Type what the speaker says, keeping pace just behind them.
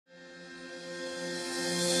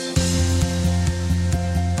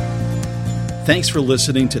Thanks for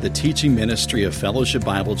listening to the teaching ministry of Fellowship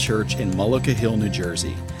Bible Church in Mullica Hill, New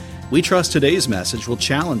Jersey. We trust today's message will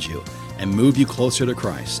challenge you and move you closer to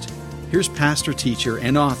Christ. Here's pastor, teacher,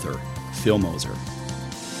 and author, Phil Moser.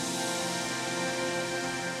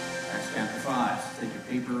 Acts chapter 5. Take your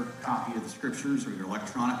paper copy of the Scriptures or your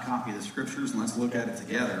electronic copy of the Scriptures and let's look at it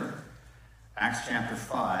together. Acts chapter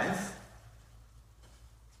 5.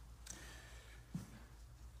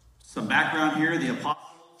 Some background here. The apostles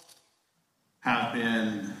have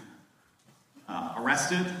been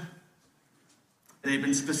arrested. They've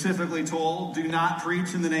been specifically told, do not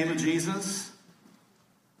preach in the name of Jesus.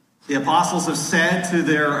 The apostles have said to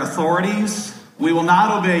their authorities, we will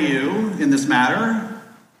not obey you in this matter.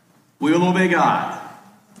 We will obey God,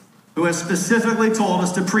 who has specifically told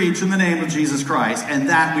us to preach in the name of Jesus Christ, and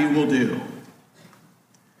that we will do.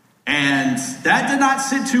 And that did not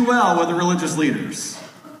sit too well with the religious leaders.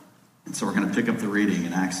 And so we're going to pick up the reading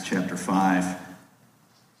in Acts chapter 5.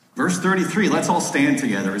 Verse 33, let's all stand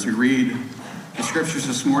together as we read the Scriptures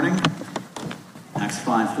this morning. Acts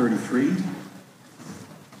 5:33.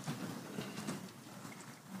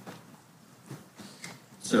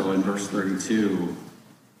 So in verse 32,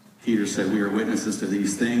 Peter said, we are witnesses to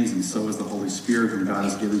these things, and so is the Holy Spirit whom God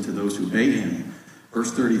has given to those who obey him.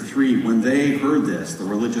 Verse 33, when they heard this, the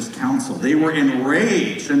religious council, they were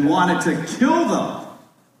enraged and wanted to kill them.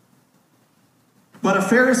 But a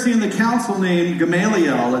Pharisee in the council named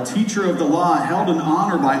Gamaliel, a teacher of the law held in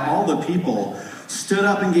honor by all the people, stood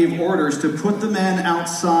up and gave orders to put the men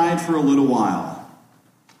outside for a little while.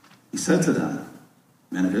 He said to them,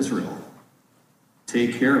 men of Israel,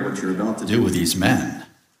 take care of what you're about to do with these men.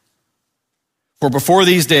 For before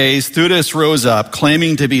these days, Theudas rose up,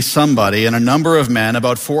 claiming to be somebody, and a number of men,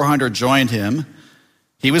 about 400, joined him.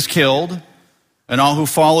 He was killed, and all who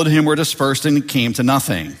followed him were dispersed and came to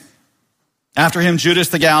nothing. After him, Judas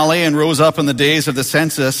the Galilean rose up in the days of the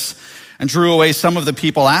census and drew away some of the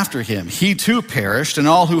people after him. He too perished, and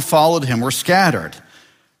all who followed him were scattered.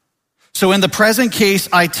 So in the present case,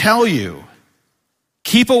 I tell you,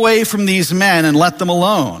 keep away from these men and let them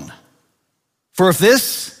alone. For if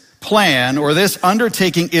this plan or this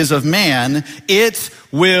undertaking is of man, it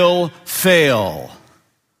will fail.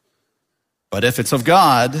 But if it's of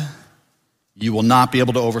God, you will not be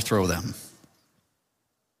able to overthrow them.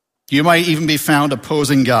 You might even be found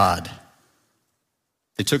opposing God.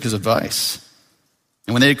 They took his advice.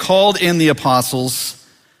 And when they called in the apostles,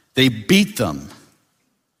 they beat them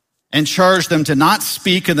and charged them to not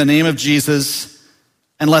speak in the name of Jesus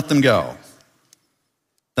and let them go.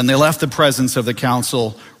 Then they left the presence of the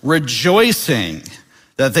council, rejoicing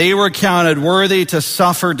that they were counted worthy to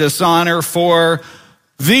suffer dishonor for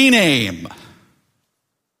the name.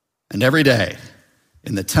 And every day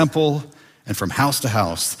in the temple and from house to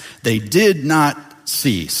house, they did not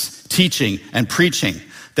cease teaching and preaching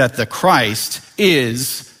that the Christ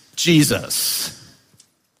is Jesus.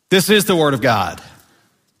 This is the word of God.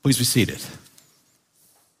 Please be seated.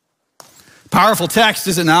 Powerful text,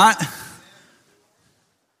 is it not?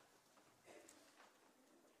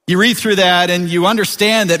 You read through that and you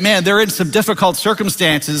understand that, man, they're in some difficult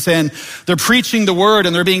circumstances and they're preaching the word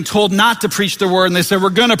and they're being told not to preach the word. And they said, we're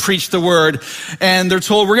going to preach the word. And they're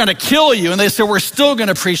told, we're going to kill you. And they said, we're still going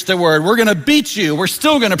to preach the word. We're going to beat you. We're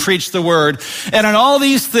still going to preach the word. And in all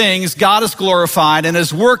these things, God is glorified and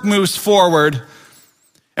his work moves forward.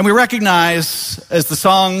 And we recognize, as the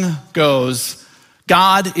song goes,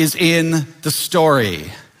 God is in the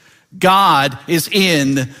story. God is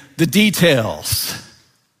in the details.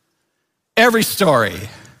 Every story,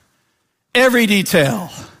 every detail,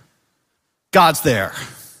 God's there.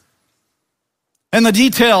 And the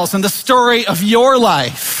details and the story of your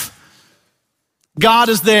life, God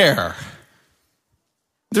is there.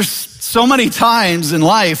 There's so many times in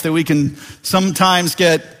life that we can sometimes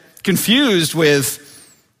get confused with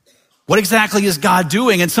what exactly is God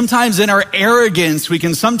doing? And sometimes in our arrogance, we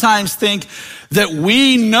can sometimes think that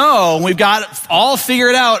we know, we've got all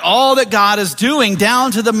figured out, all that God is doing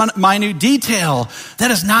down to the minute detail.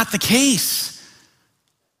 That is not the case.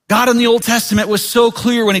 God in the Old Testament was so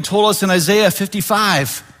clear when he told us in Isaiah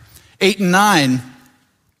 55, 8 and 9,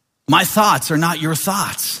 my thoughts are not your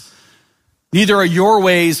thoughts. Neither are your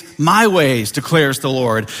ways my ways, declares the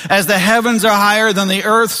Lord. As the heavens are higher than the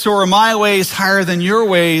earth, so are my ways higher than your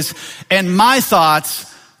ways, and my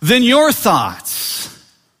thoughts than your thoughts.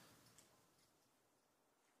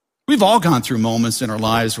 We've all gone through moments in our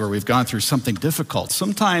lives where we've gone through something difficult.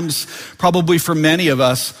 Sometimes, probably for many of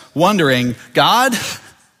us, wondering, God,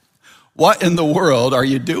 what in the world are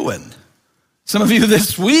you doing? Some of you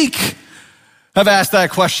this week have asked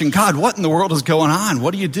that question, God, what in the world is going on?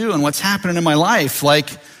 What are you doing? What's happening in my life? Like,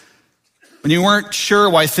 when you weren't sure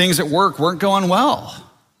why things at work weren't going well,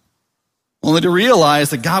 only to realize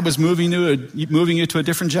that God was moving you to a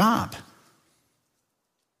different job.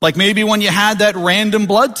 Like maybe when you had that random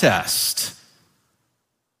blood test,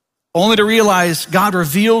 only to realize God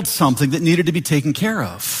revealed something that needed to be taken care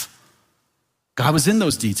of. God was in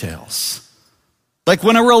those details. Like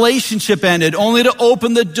when a relationship ended, only to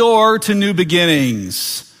open the door to new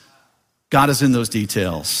beginnings. God is in those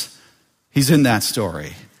details. He's in that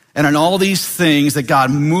story. And in all these things that God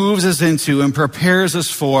moves us into and prepares us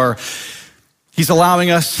for, he's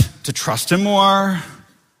allowing us to trust him more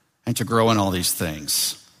and to grow in all these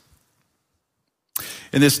things.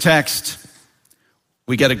 In this text,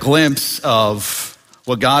 we get a glimpse of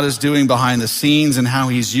what God is doing behind the scenes and how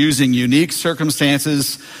he's using unique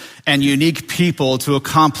circumstances and unique people to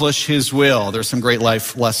accomplish his will. There's some great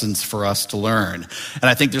life lessons for us to learn. And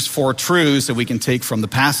I think there's 4 truths that we can take from the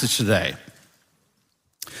passage today.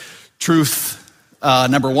 Truth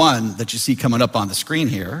number 1 that you see coming up on the screen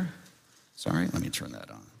here. Sorry, let me turn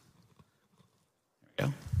that on. There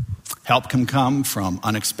we go. Help can come from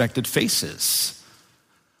unexpected faces.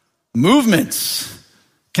 Movements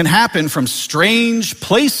can happen from strange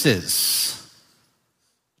places.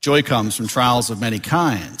 Joy comes from trials of many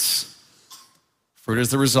kinds. Fruit is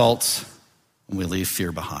the result when we leave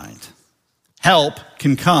fear behind. Help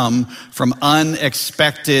can come from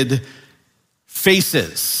unexpected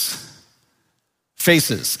faces.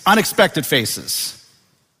 Unexpected faces.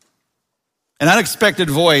 An unexpected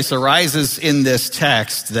voice arises in this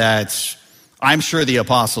text that I'm sure the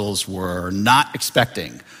apostles were not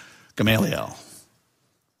expecting. Gamaliel.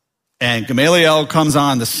 And Gamaliel comes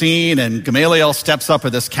on the scene, and Gamaliel steps up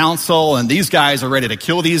at this council, and these guys are ready to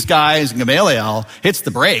kill these guys, and Gamaliel hits the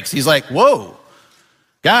brakes. He's like, whoa,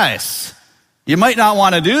 guys, you might not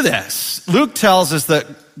want to do this. Luke tells us that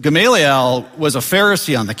Gamaliel was a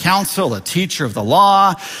Pharisee on the council, a teacher of the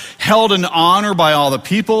law, held in honor by all the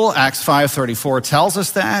people. Acts 5:34 tells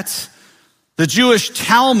us that. The Jewish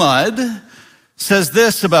Talmud says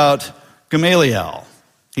this about Gamaliel.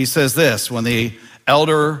 He says this: when the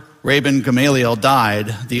elder Rabban Gamaliel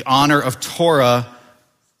died, the honor of Torah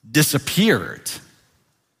disappeared.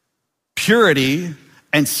 Purity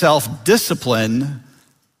and self-discipline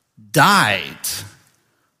died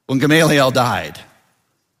when Gamaliel died.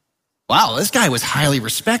 Wow, this guy was highly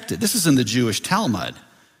respected. This is in the Jewish Talmud.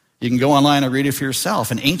 You can go online and read it for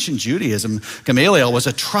yourself. In ancient Judaism, Gamaliel was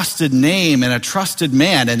a trusted name and a trusted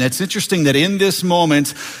man. And it's interesting that in this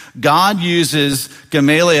moment, God uses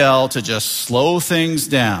Gamaliel to just slow things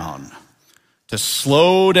down, to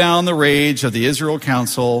slow down the rage of the Israel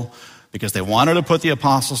council because they wanted to put the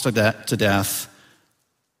apostles to death.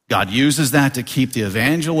 God uses that to keep the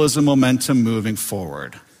evangelism momentum moving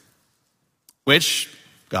forward, which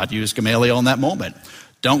God used Gamaliel in that moment.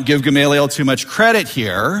 Don't give Gamaliel too much credit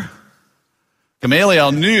here.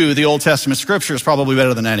 Gamaliel knew the Old Testament scriptures probably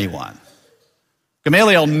better than anyone.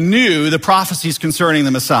 Gamaliel knew the prophecies concerning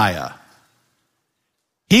the Messiah.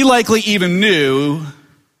 He likely even knew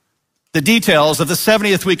the details of the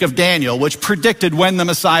 70th week of Daniel, which predicted when the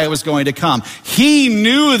Messiah was going to come. He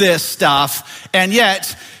knew this stuff, and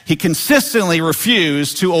yet he consistently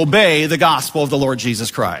refused to obey the gospel of the Lord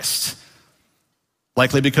Jesus Christ.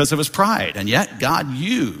 Likely because of his pride. And yet God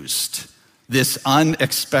used this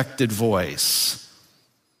unexpected voice.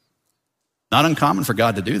 Not uncommon for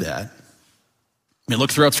God to do that. I mean, look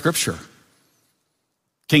throughout Scripture.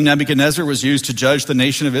 King Nebuchadnezzar was used to judge the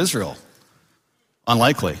nation of Israel.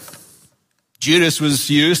 Unlikely. Judas was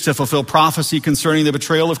used to fulfill prophecy concerning the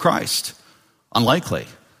betrayal of Christ. Unlikely.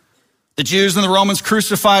 The Jews and the Romans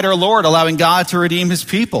crucified our Lord, allowing God to redeem his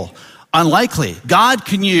people. Unlikely. God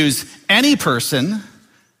can use any person,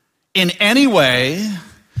 in any way,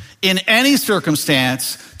 in any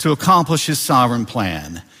circumstance, to accomplish his sovereign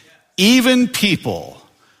plan. Even people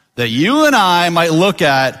that you and I might look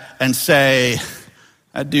at and say,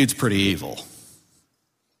 that dude's pretty evil.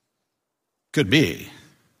 Could be.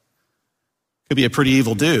 Could be a pretty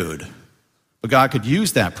evil dude. But God could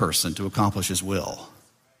use that person to accomplish his will.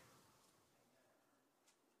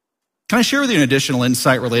 Can I share with you an additional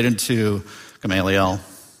insight related to Gamaliel?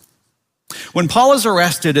 When Paul is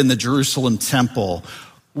arrested in the Jerusalem temple,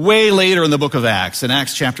 way later in the book of Acts, in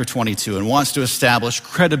Acts chapter 22, and wants to establish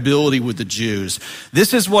credibility with the Jews,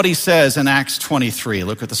 this is what he says in Acts 23.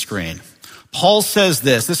 Look at the screen. Paul says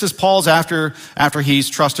this. This is Paul's after he's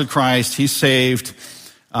trusted Christ, he's saved.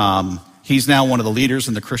 He's now one of the leaders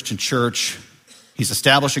in the Christian church. He's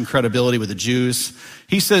establishing credibility with the Jews.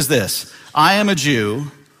 He says this: I am a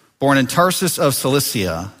Jew, born in Tarsus of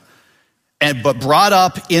Cilicia, but brought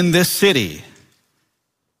up in this city.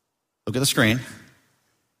 Look at the screen.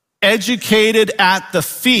 educated at the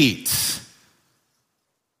feet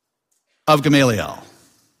of Gamaliel,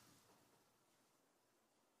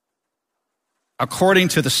 according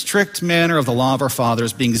to the strict manner of the law of our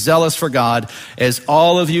fathers, being zealous for God, as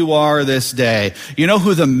all of you are this day. You know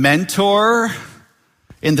who the mentor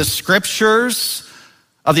in the scriptures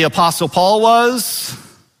of the Apostle Paul was?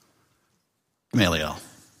 Gamaliel.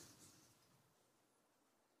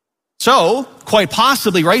 So, quite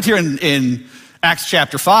possibly, right here in Acts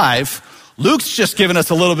chapter 5, Luke's just given us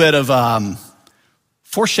a little bit of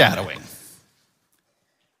foreshadowing.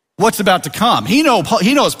 What's about to come? He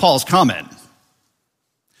knows Paul's coming.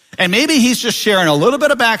 And maybe he's just sharing a little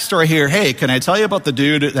bit of backstory here. Hey, can I tell you about the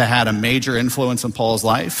dude that had a major influence in Paul's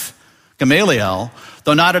life? Gamaliel,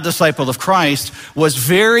 though not a disciple of Christ, was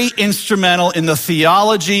very instrumental in the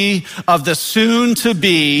theology of the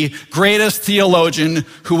soon-to-be greatest theologian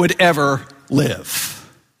who would ever live.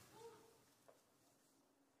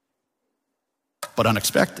 But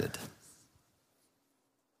unexpected.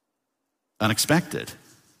 Unexpected.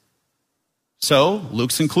 So,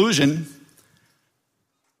 Luke's inclusion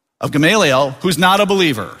of Gamaliel, who's not a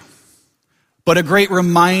believer, but a great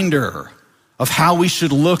reminder of how we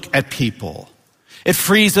should look at people. It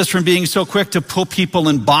frees us from being so quick to put people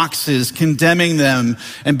in boxes, condemning them,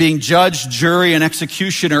 and being judge, jury, and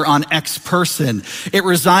executioner on X person. It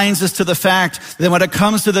resigns us to the fact that when it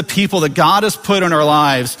comes to the people that God has put in our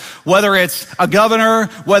lives, whether it's a governor,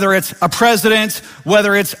 whether it's a president,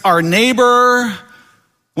 whether it's our neighbor,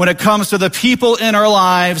 when it comes to the people in our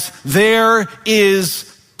lives, there is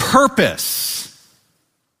purpose.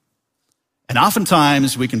 And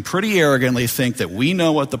oftentimes we can pretty arrogantly think that we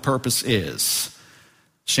know what the purpose is.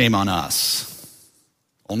 Shame on us.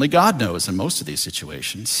 Only God knows in most of these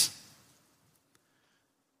situations.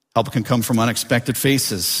 Help can come from unexpected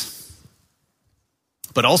faces.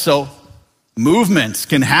 But also, movements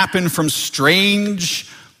can happen from strange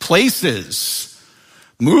places.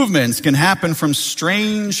 Movements can happen from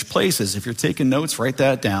strange places. If you're taking notes, write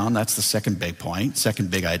that down. That's the second big point,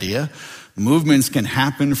 second big idea. Movements can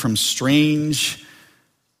happen from strange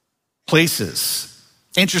places.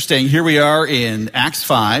 Interesting, here we are in Acts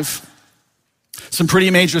 5. Some pretty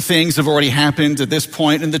major things have already happened at this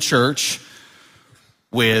point in the church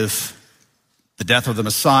with the death of the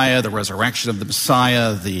Messiah, the resurrection of the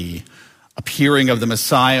Messiah, the appearing of the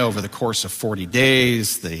Messiah over the course of 40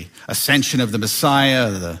 days, the ascension of the Messiah,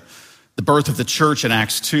 the birth of the church in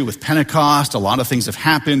Acts 2 with Pentecost. A lot of things have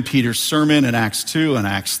happened. Peter's sermon in Acts 2 and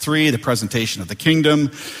Acts 3, the presentation of the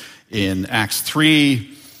kingdom in Acts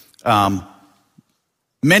 3.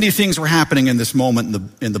 Many things were happening in this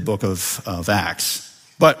moment in the book of Acts.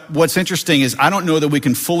 But what's interesting is I don't know that we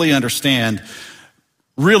can fully understand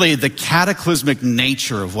really the cataclysmic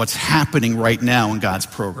nature of what's happening right now in God's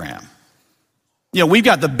program. You know, we've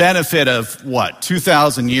got the benefit of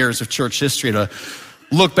 2,000 years of church history to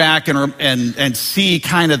look back and see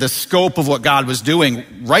kind of the scope of what God was doing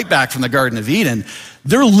right back from the Garden of Eden.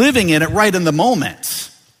 They're living in it right in the moment.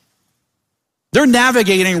 They're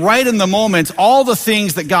navigating right in the moment all the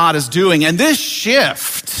things that God is doing. And this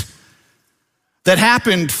shift that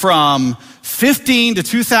happened from 15 to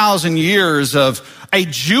 2,000 years of a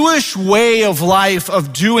Jewish way of life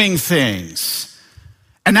of doing things.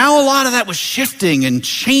 And now a lot of that was shifting and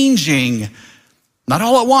changing, not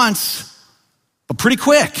all at once, but pretty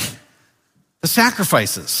quick. The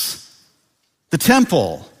sacrifices, the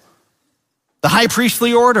temple, the high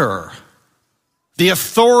priestly order, the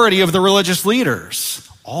authority of the religious leaders.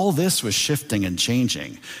 All this was shifting and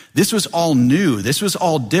changing. This was all new. This was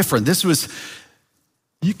all different.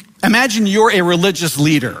 Imagine you're a religious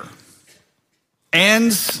leader,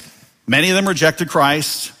 and many of them rejected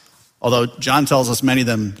Christ, although John tells us many of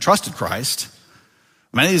them trusted Christ.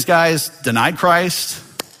 Many of these guys denied Christ,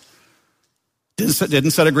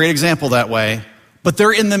 didn't set a great example that way, but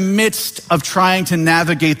they're in the midst of trying to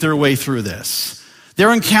navigate their way through this.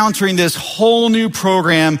 They're encountering this whole new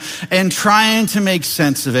program and trying to make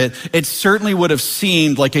sense of it. It certainly would have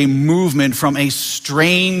seemed like a movement from a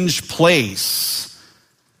strange place.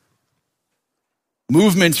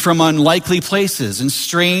 Movements from unlikely places and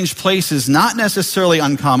strange places, not necessarily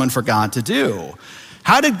uncommon for God to do.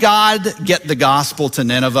 How did God get the gospel to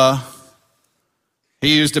Nineveh?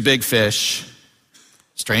 He used a big fish.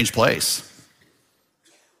 Strange place.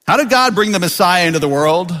 How did God bring the Messiah into the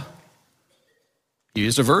world? He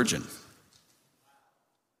used a virgin.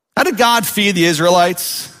 How did God feed the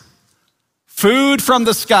Israelites? Food from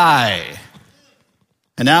the sky.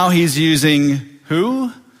 And now he's using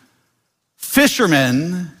who?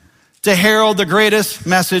 Fishermen to herald the greatest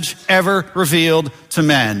message ever revealed to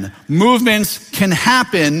men. Movements can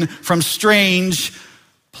happen from strange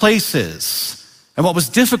places. And what was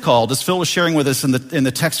difficult, as Phil was sharing with us in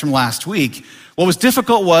the text from last week, what was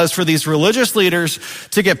difficult was for these religious leaders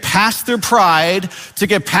to get past their pride, to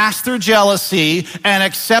get past their jealousy, and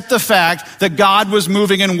accept the fact that God was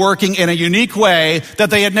moving and working in a unique way that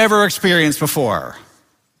they had never experienced before.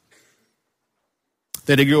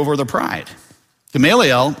 They had to go over their pride.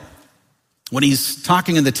 Gamaliel, when he's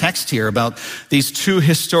talking in the text here about these two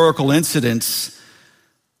historical incidents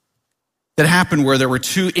that happened where there were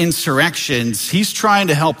two insurrections, he's trying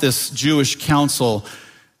to help this Jewish council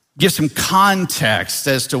give some context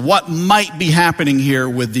as to what might be happening here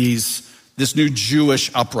with this new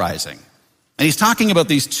Jewish uprising. And he's talking about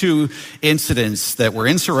these two incidents that were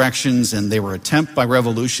insurrections, and they were attempt by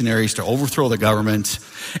revolutionaries to overthrow the government.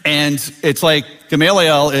 And it's like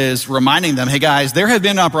Gamaliel is reminding them, hey guys, there have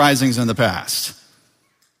been uprisings in the past.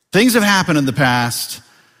 Things have happened in the past,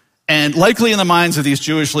 and likely in the minds of these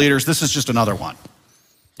Jewish leaders, this is just another one.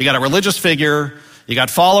 You got a religious figure, you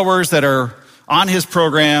got followers that are on his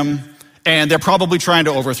program, and they're probably trying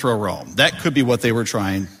to overthrow Rome. That could be what they were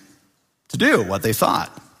trying to do, what they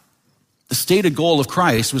thought. The stated goal of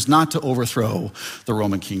Christ was not to overthrow the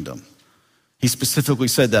Roman kingdom. He specifically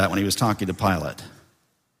said that when he was talking to Pilate.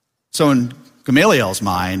 So in Gamaliel's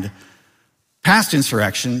mind, past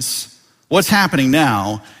insurrections, what's happening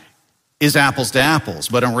now is apples to apples.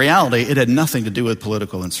 But in reality, it had nothing to do with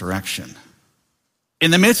political insurrection.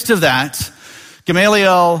 In the midst of that,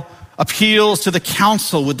 Gamaliel appeals to the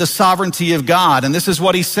council with the sovereignty of God. And this is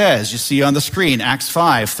what he says. You see on the screen, Acts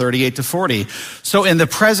 5, 38 to 40. So in the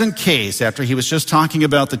present case, after he was just talking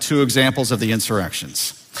about the two examples of the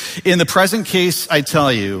insurrections, in the present case, I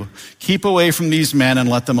tell you, keep away from these men and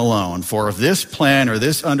let them alone. For if this plan or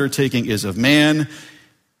this undertaking is of man,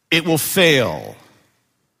 it will fail.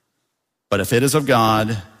 But if it is of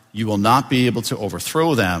God, you will not be able to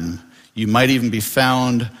overthrow them. You might even be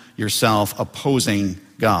found yourself opposing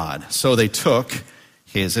God. So they took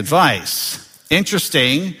his advice.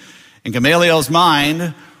 Interesting, in Gamaliel's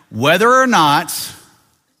mind, whether or not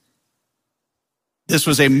this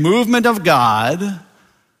was a movement of God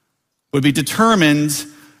would be determined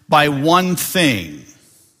by one thing: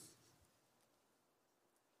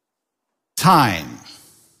 time.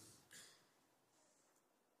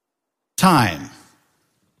 Time.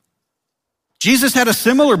 Jesus had a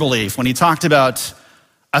similar belief when he talked about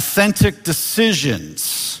authentic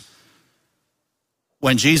decisions.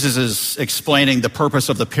 When Jesus is explaining the purpose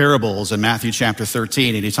of the parables in Matthew chapter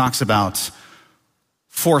 13, and he talks about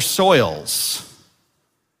 4 soils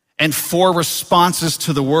and 4 responses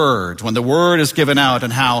to the word. When the word is given out,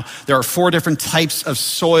 and how there are 4 different types of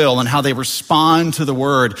soil and how they respond to the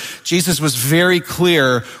word. Jesus was very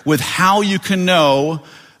clear with how you can know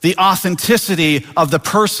the authenticity of the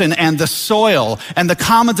person and the soil. And the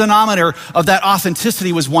common denominator of that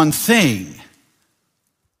authenticity was one thing: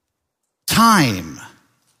 time.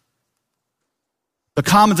 The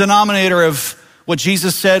common denominator of what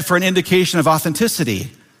Jesus said for an indication of authenticity: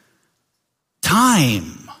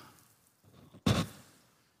 time.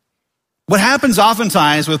 What happens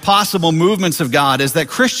oftentimes with possible movements of God is that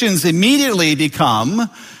Christians immediately become,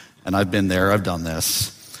 and I've been there, I've done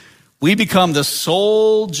this, we become the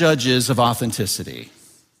sole judges of authenticity.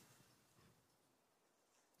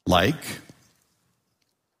 Like,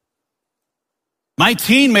 my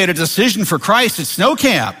teen made a decision for Christ at snow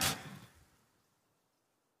camp.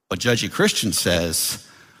 But judgy Christian says,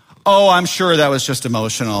 oh, I'm sure that was just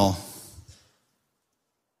emotional.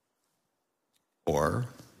 Or,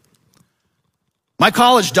 my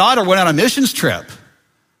college daughter went on a missions trip.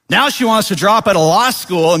 Now she wants to drop out of law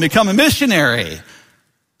school and become a missionary.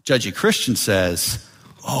 Judgy Christian says,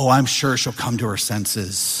 oh, I'm sure she'll come to her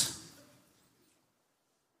senses.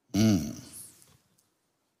 Heard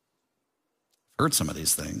some of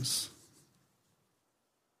these things.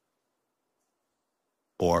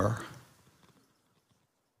 Or,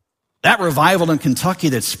 that revival in Kentucky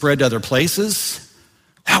that spread to other places,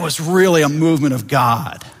 that was really a movement of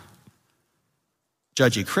God.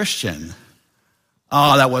 Judgy Christian,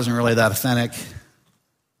 oh, that wasn't really that authentic.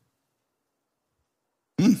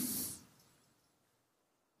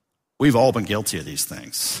 We've all been guilty of these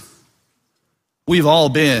things. We've all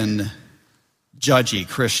been judgy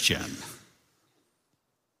Christian.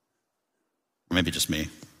 Or maybe just me.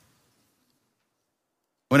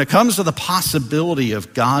 When it comes to the possibility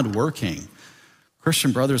of God working,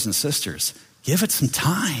 Christian brothers and sisters, give it some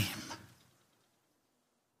time.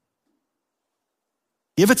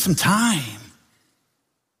 Give it some time.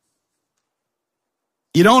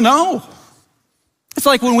 You don't know. It's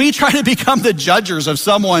like when we try to become the judges of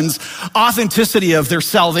someone's authenticity of their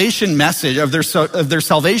salvation message, of their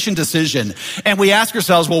salvation decision, and we ask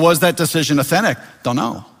ourselves, well, was that decision authentic? Don't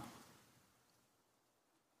know.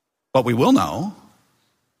 But we will know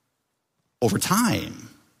over time.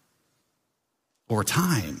 Over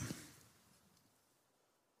time.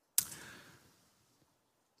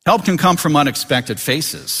 Help can come from unexpected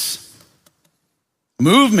faces.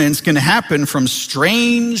 Movements can happen from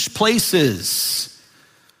strange places.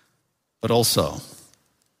 But also,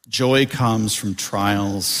 joy comes from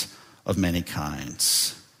trials of many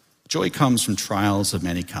kinds. Joy comes from trials of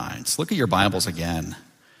many kinds. Look at your Bibles again.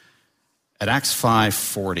 At Acts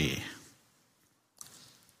 5:40.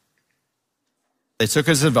 They took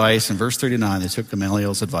his advice in verse 39. They took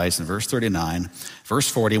Gamaliel's advice in verse 39. Verse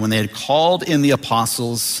 40, when they had called in the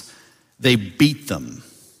apostles, they beat them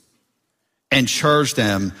and charged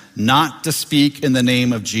them not to speak in the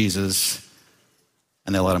name of Jesus,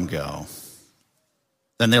 and they let them go.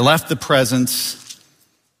 Then they left the presence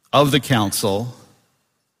of the council,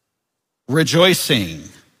 rejoicing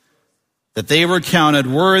that they were counted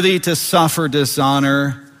worthy to suffer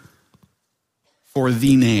dishonor for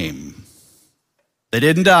the name. They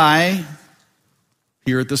didn't die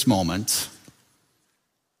here at this moment,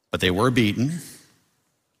 but they were beaten.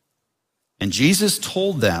 And Jesus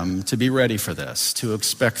told them to be ready for this, to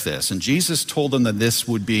expect this. And Jesus told them that this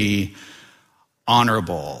would be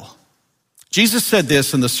honorable. Jesus said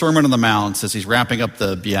this in the Sermon on the Mount as he's wrapping up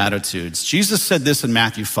the Beatitudes. Jesus said this in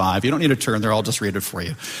Matthew 5. You don't need to turn there, I'll just read it for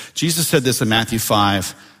you. Jesus said this in Matthew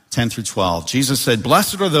 5, 10 through 12. Jesus said,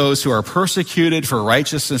 "Blessed are those who are persecuted for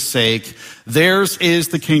righteousness' sake. Theirs is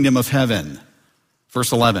the kingdom of heaven."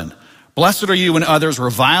 Verse 11, "Blessed are you when others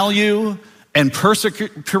revile you and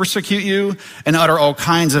persecute you and utter all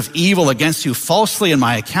kinds of evil against you falsely in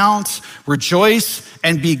my account. Rejoice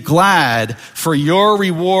and be glad, for your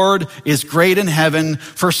reward is great in heaven,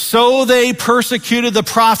 for so they persecuted the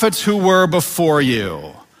prophets who were before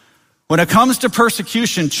you." When it comes to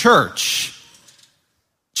persecution, church,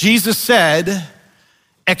 Jesus said,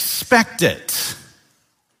 expect it.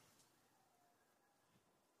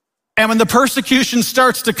 And when the persecution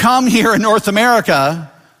starts to come here in North America,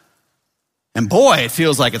 and boy, it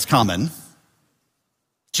feels like it's coming,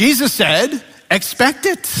 Jesus said, expect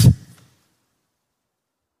it.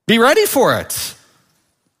 Be ready for it.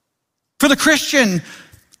 For the Christian,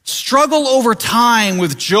 struggle over time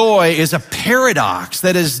with joy is a paradox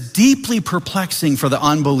that is deeply perplexing for the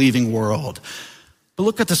unbelieving world. But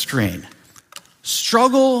look at the screen.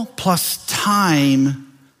 Struggle plus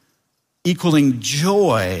time equaling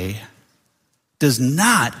joy does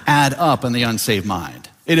not add up in the unsaved mind.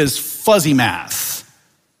 It is fuzzy math.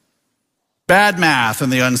 Bad math in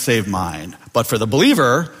the unsaved mind. But for the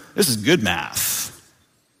believer, this is good math.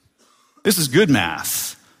 This is good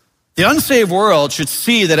math. The unsaved world should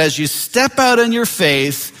see that as you step out in your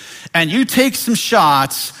faith and you take some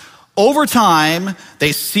shots, over time,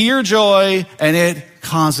 they see your joy and it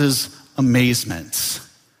causes amazement.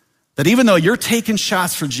 That even though you're taking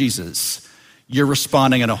shots for Jesus, you're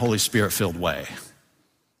responding in a Holy Spirit-filled way.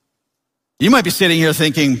 You might be sitting here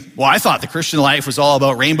thinking, well, I thought the Christian life was all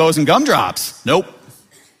about rainbows and gumdrops. Nope,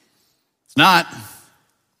 it's not.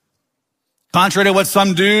 Contrary to what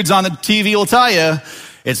some dudes on the TV will tell you,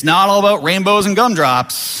 it's not all about rainbows and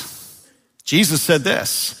gumdrops. Jesus said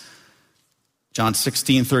this, John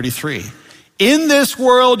 16:33. In this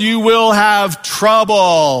world you will have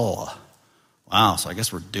trouble. Wow, so I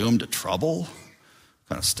guess we're doomed to trouble?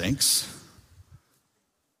 Kind of stinks.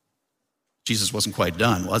 Jesus wasn't quite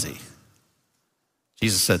done, was he?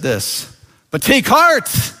 Jesus said this, but take heart,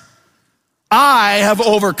 I have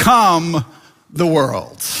overcome the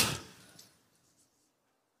world.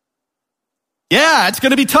 Yeah, it's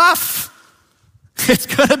gonna be tough. It's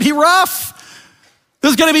gonna be rough.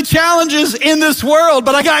 There's gonna be challenges in this world,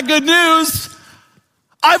 but I got good news.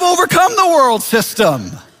 I've overcome the world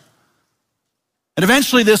system. And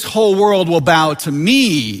eventually this whole world will bow to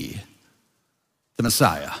me, the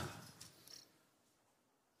Messiah.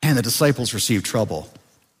 And the disciples received trouble.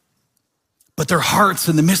 But their hearts,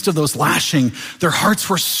 in the midst of those lashing, their hearts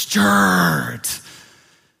were stirred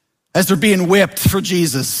as they're being whipped for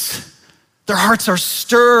Jesus. Their hearts are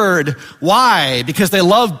stirred. Why? Because they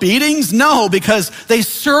love beatings? No, because they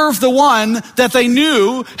serve the one that they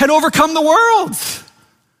knew had overcome the world.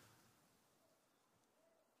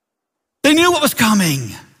 They knew what was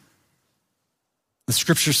coming. The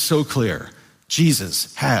scripture's so clear.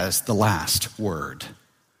 Jesus has the last word.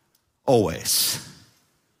 Always.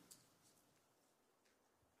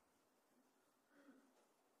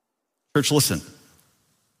 Church, listen.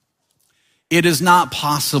 It is not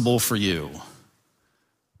possible for you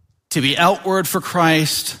to be outward for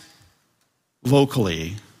Christ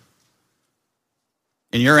locally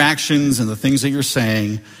in your actions and the things that you're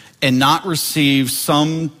saying, and not receive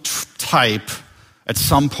some type at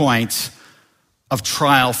some point of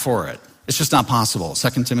trial for it. It's just not possible.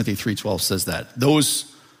 2 Timothy 3:12 says that.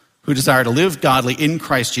 Those who desire to live godly in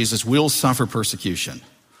Christ Jesus will suffer persecution.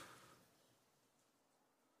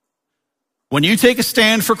 When you take a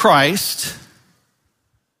stand for Christ,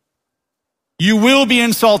 you will be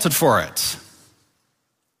insulted for it.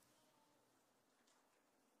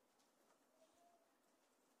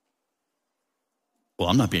 Well,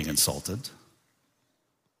 I'm not being insulted.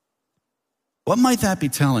 What might that be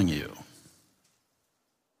telling you?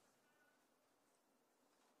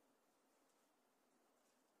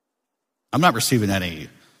 I'm not receiving any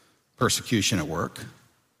persecution at work.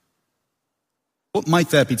 What might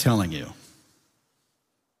that be telling you?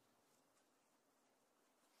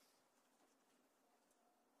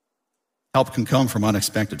 Help can come from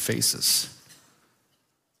unexpected faces.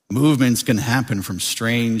 Movements can happen from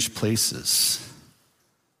strange places.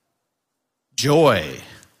 Joy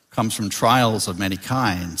comes from trials of many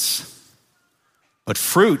kinds. But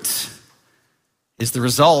fruit is the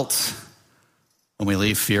result when we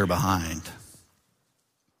leave fear behind.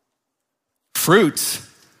 Fruit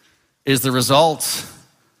is the result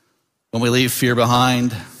when we leave fear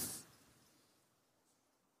behind.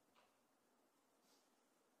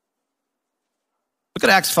 Look at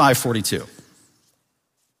Acts 5:42. Look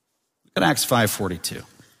at Acts 5:42.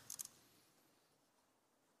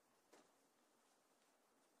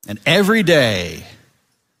 And every day,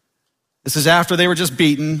 this is after they were just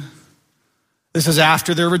beaten. This is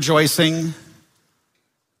after they're rejoicing.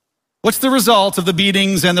 What's the result of the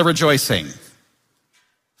beatings and the rejoicing?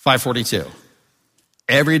 5:42.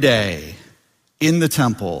 Every day in the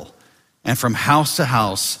temple and from house to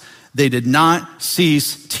house, they did not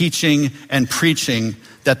cease teaching and preaching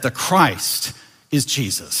that the Christ is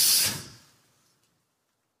Jesus.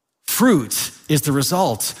 Fruit is the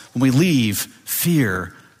result when we leave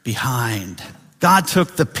fear behind. God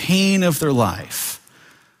took the pain of their life,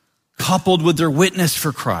 coupled with their witness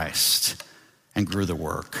for Christ, and grew the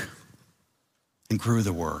work.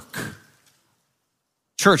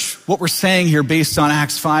 Church, what we're saying here based on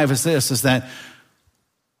Acts 5 is this, is that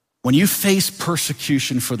when you face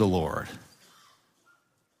persecution for the Lord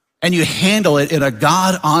and you handle it in a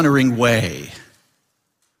God-honoring way,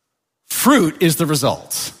 fruit is the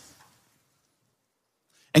result.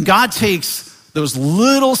 And God takes those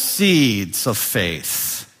little seeds of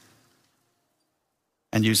faith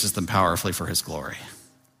and uses them powerfully for his glory.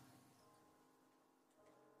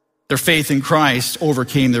 Their faith in Christ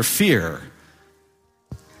overcame their fear.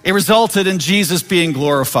 It resulted in Jesus being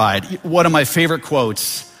glorified. One of my favorite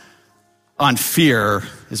quotes on fear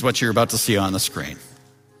is what you're about to see on the screen.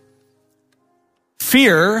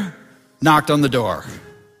 Fear knocked on the door.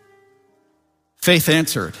 Faith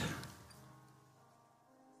answered,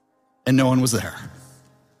 and no one was there.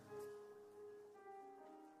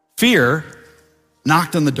 Fear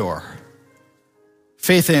knocked on the door.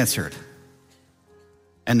 Faith answered,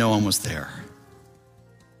 and no one was there.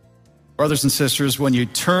 Brothers and sisters, when you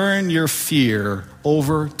turn your fear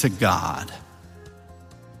over to God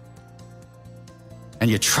and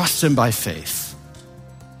you trust him by faith,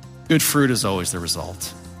 good fruit is always the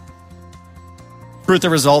result. Fruit that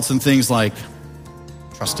results in things like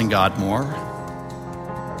trusting God more,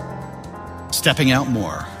 stepping out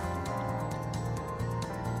more,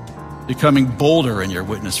 becoming bolder in your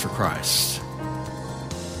witness for Christ.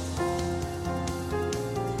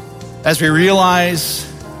 As we realize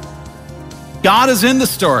God is in the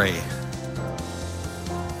story,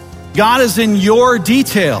 God is in your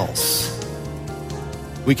details,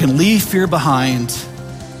 we can leave fear behind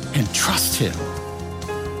and trust him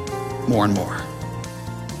more and more.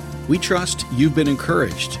 We trust you've been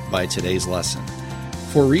encouraged by today's lesson.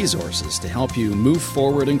 For resources to help you move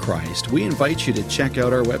forward in Christ, we invite you to check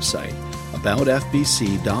out our website,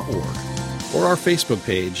 aboutfbc.org, or our Facebook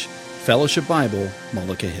page, Fellowship Bible,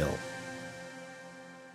 Mullica Hill.